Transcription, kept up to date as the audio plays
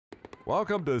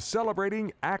Welcome to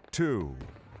Celebrating Act Two.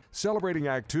 Celebrating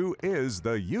Act Two is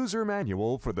the user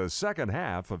manual for the second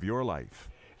half of your life.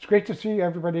 It's great to see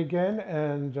everybody again,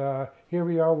 and here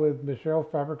we are with Michele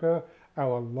Fabrega,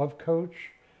 our love coach,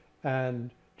 and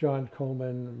John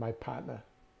Coleman, my partner.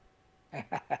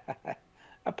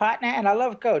 A partner and a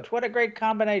love coach. What a great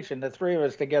combination, the three of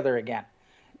us together again.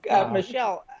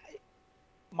 Michele,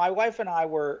 my wife and I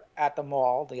were at the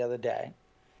mall the other day,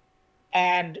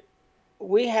 and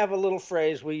we have a little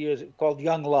phrase we use called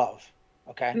young love,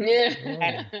 okay? Yeah.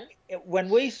 And when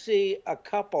we see a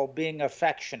couple being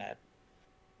affectionate,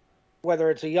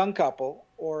 whether it's a young couple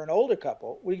or an older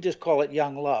couple, we just call it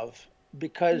young love,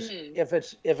 because if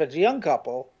it's a young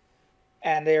couple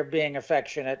and they're being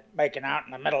affectionate, making out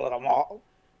in the middle of the mall,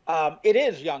 it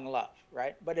is young love,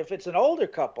 right? But if it's an older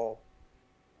couple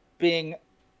being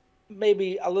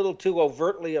maybe a little too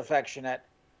overtly affectionate,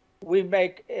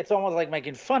 it's almost like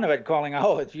making fun of it, calling,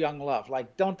 oh, it's young love.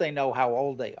 Like, don't they know how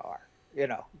old they are? You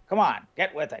know, come on,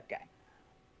 get with it, gang.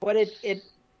 But it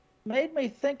made me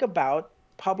think about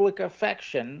public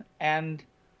affection, and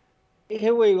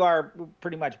here we are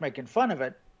pretty much making fun of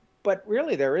it, but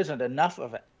really there isn't enough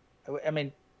of it. I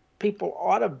mean, people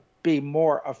ought to be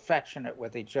more affectionate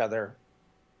with each other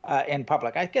in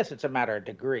public. I guess it's a matter of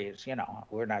degrees, you know.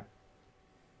 We're not.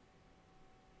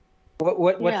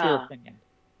 What's your opinion?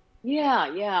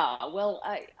 Yeah. Well,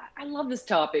 I love this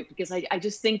topic because I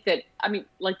just think that, I mean,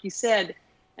 like you said,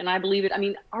 and I believe it, I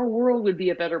mean, our world would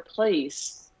be a better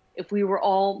place if we were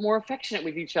all more affectionate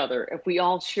with each other, if we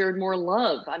all shared more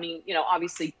love. I mean, you know,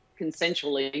 obviously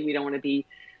consensually, we don't want to be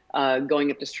going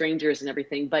up to strangers and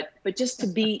everything, but just to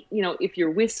be, you know, if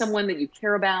you're with someone that you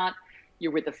care about,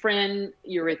 you're with a friend,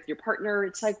 you're with your partner,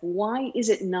 it's like, why is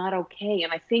it not okay?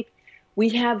 And I think we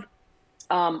have,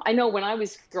 I know when I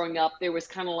was growing up, there was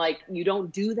kind of like, you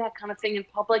don't do that kind of thing in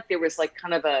public. There was like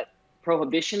kind of a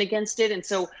prohibition against it. And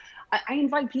so I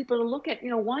invite people to look at, you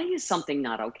know, why is something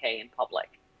not okay in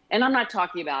public? And I'm not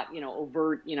talking about, you know,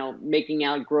 overt, you know, making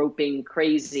out, groping,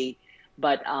 crazy.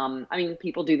 But I mean,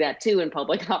 people do that too in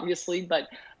public, obviously. But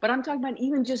I'm talking about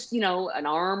even just, you know, an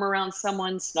arm around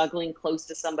someone, snuggling close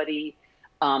to somebody,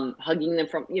 hugging them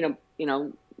from, you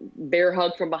know, bear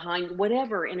hug from behind,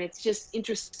 whatever. And it's just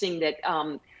interesting that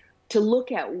to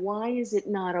look at, why is it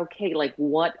not okay? Like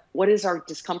what is our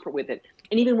discomfort with it?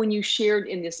 And even when you shared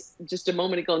in this just a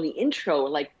moment ago in the intro,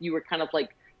 like you were kind of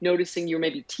like noticing you're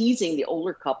maybe teasing the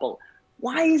older couple.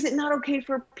 Why is it not okay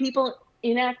for people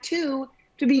in Act Two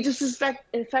to be just as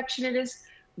affectionate as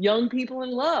young people in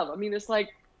love? I mean, it's like,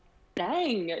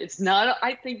 dang, it's not,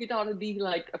 I think it ought to be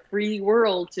like a free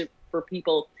world for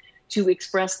people to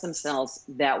express themselves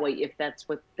that way if that's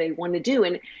what they want to do.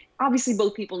 And obviously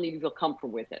both people need to feel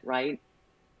comfortable with it, right?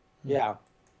 Yeah.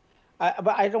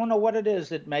 But I don't know what it is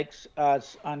that makes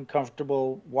us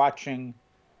uncomfortable watching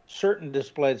certain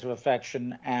displays of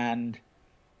affection and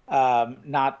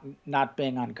not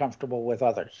being uncomfortable with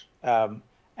others.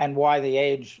 And why the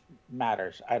age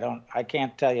matters. I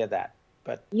can't tell you that,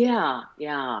 but. Yeah.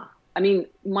 I mean,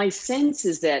 my sense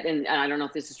is that, and I don't know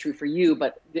if this is true for you,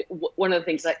 but one of the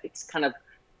things that it's kind of,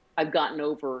 I've gotten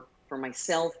over for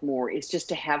myself more is just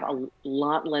to have a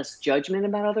lot less judgment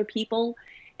about other people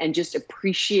and just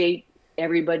appreciate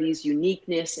everybody's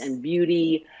uniqueness and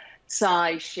beauty,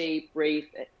 size, shape, race,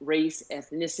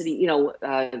 ethnicity, you know,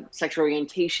 sexual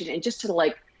orientation, and just to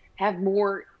like have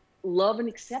more love and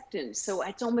acceptance. So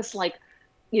it's almost like,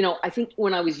 you know, I think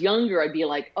when I was younger, I'd be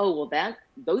like, oh, well,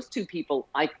 those two people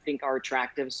I think are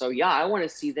attractive. So yeah, I want to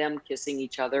see them kissing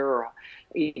each other or,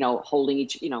 you know, holding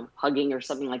each, you know, hugging or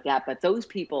something like that. But those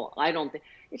people, I don't think,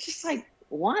 it's just like,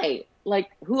 why?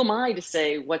 Like, who am I to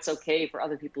say what's okay for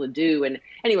other people to do? And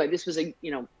anyway, this was a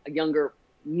younger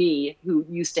me who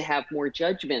used to have more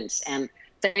judgments. And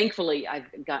thankfully I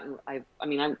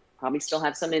probably still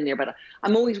have some in there, but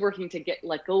I'm always working to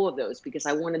let go of those because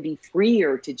I want to be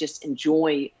freer to just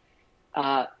enjoy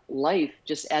life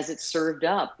just as it's served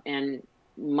up and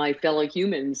my fellow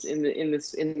humans in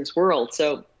this world.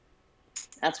 So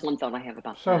that's one thought I have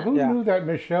about that. So who knew that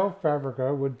Michele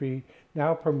Fabrega would be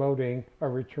now promoting a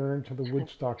return to the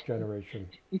Woodstock generation?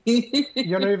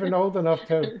 You're not even old enough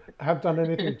to have done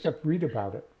anything except read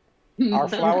about it. Our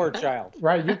flower child.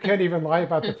 Right, you can't even lie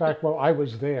about the fact, well, I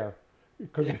was there.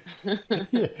 Because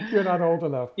you're not old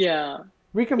enough. Yeah.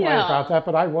 We can lie about that,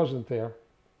 but I wasn't there.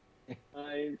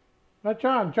 I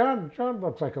John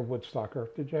looks like a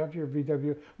Woodstocker. Did you have your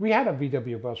VW? We had a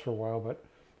VW bus for a while, but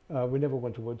we never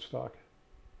went to Woodstock.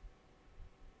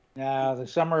 No, the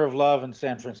Summer of Love in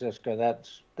San Francisco.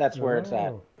 That's where it's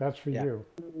at. That's for you.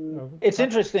 It's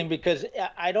interesting because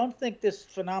I don't think this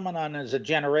phenomenon is a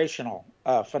generational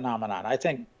phenomenon. I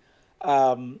think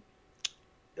um,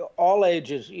 all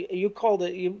ages. You called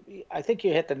it. I think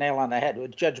you hit the nail on the head.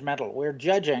 It's judgmental. We're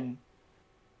judging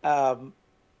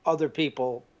other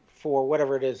people for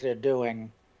whatever it is they're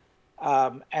doing,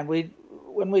 and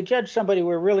when we judge somebody,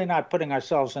 we're really not putting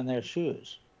ourselves in their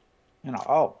shoes.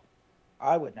 Oh,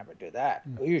 I would never do that.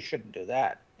 You shouldn't do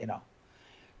that.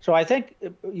 So I think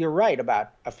you're right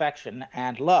about affection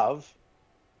and love.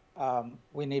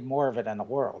 We need more of it in the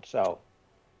world. So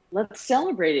let's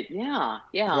celebrate it. Yeah.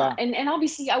 And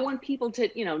obviously I want people to,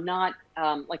 not,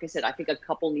 like I said, I think a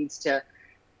couple needs to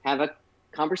have a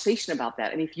conversation about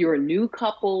that. And if you're a new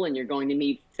couple and you're going to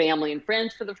meet family and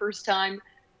friends for the first time,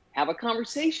 have a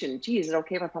conversation. Gee, is it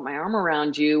okay if I put my arm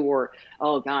around you? Or,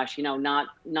 oh gosh, not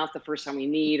the first time we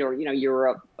meet, or,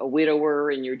 you're a widower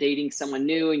and you're dating someone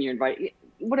new and you're invited,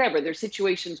 whatever. There's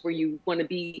situations where you want to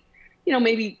be,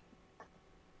 maybe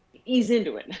ease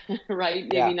into it, right?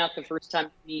 Maybe not the first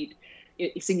time you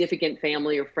meet significant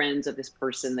family or friends of this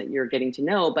person that you're getting to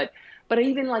know, but I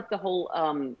even like the whole,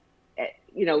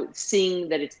 seeing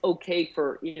that it's okay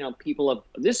for, people of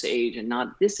this age and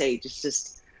not this age. It's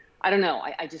just, I don't know.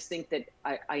 I just think that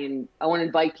I want to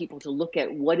invite people to look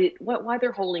at why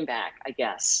they're holding back, I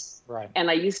guess. Right. And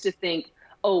I used to think,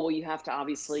 oh, well, you have to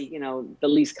obviously, the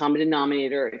least common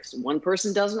denominator. If one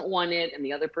person doesn't want it and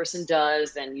the other person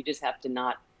does, then you just have to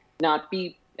not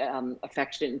be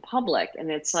affectionate in public.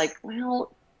 And it's like,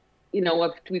 well,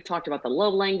 we've talked about the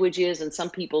love languages, and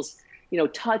some people's,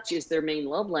 touch is their main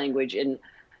love language. And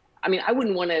I mean, I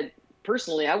wouldn't want to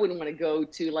go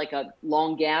to like a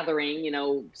long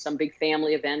gathering, some big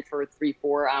family event for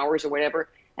 3-4 hours or whatever,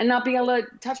 and not be able to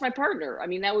touch my partner. I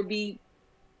mean, that would be,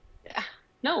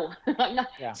 no.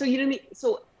 Yeah. So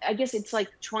so I guess it's like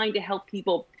trying to help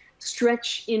people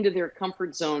stretch into their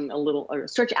comfort zone a little, or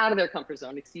stretch out of their comfort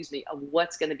zone, of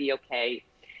what's going to be okay.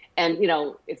 And,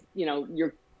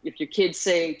 if your kids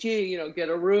say, gee, get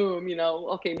a room,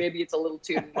 okay, maybe it's a little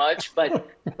too much, but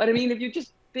I mean, if you're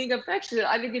just being affectionate,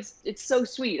 I think it's so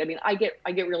sweet. I mean, I get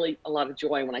really a lot of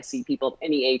joy when I see people of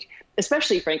any age,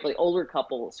 especially frankly, older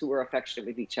couples who are affectionate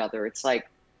with each other. It's like,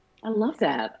 I love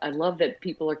that. I love that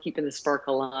people are keeping the spark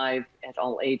alive at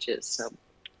all ages. So,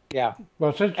 yeah.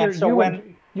 Well, since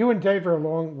you and Dave are a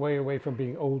long way away from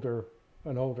being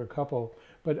an older couple,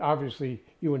 but obviously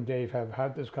you and Dave have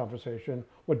had this conversation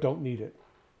or don't need it.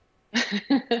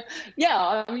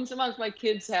 Yeah, I mean, sometimes my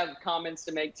kids have comments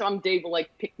to make. So Dave will like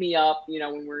pick me up,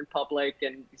 when we're in public,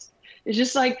 and it's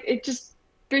just like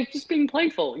they're just being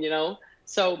playful,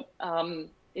 So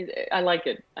I like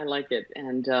it.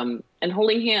 And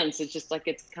holding hands, it's just like,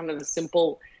 it's kind of a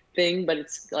simple thing, but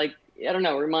it's like, I don't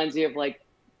know, it reminds me of like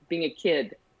being a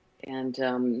kid,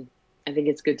 and I think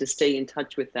it's good to stay in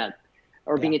touch with that,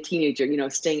 or being a teenager,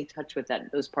 staying in touch with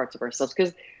those parts of ourselves,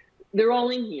 because they're all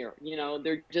in here,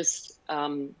 they're just,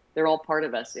 they're all part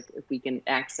of us if we can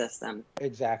access them.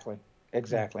 Exactly.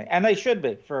 And they should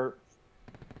be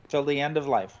till the end of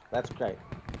life. That's great.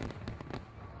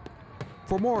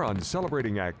 For more on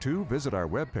Celebrating Act Two, visit our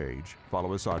webpage,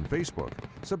 follow us on Facebook,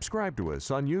 subscribe to us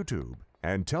on YouTube,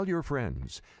 and tell your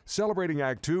friends. Celebrating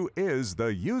Act Two is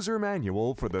the user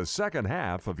manual for the second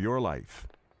half of your life.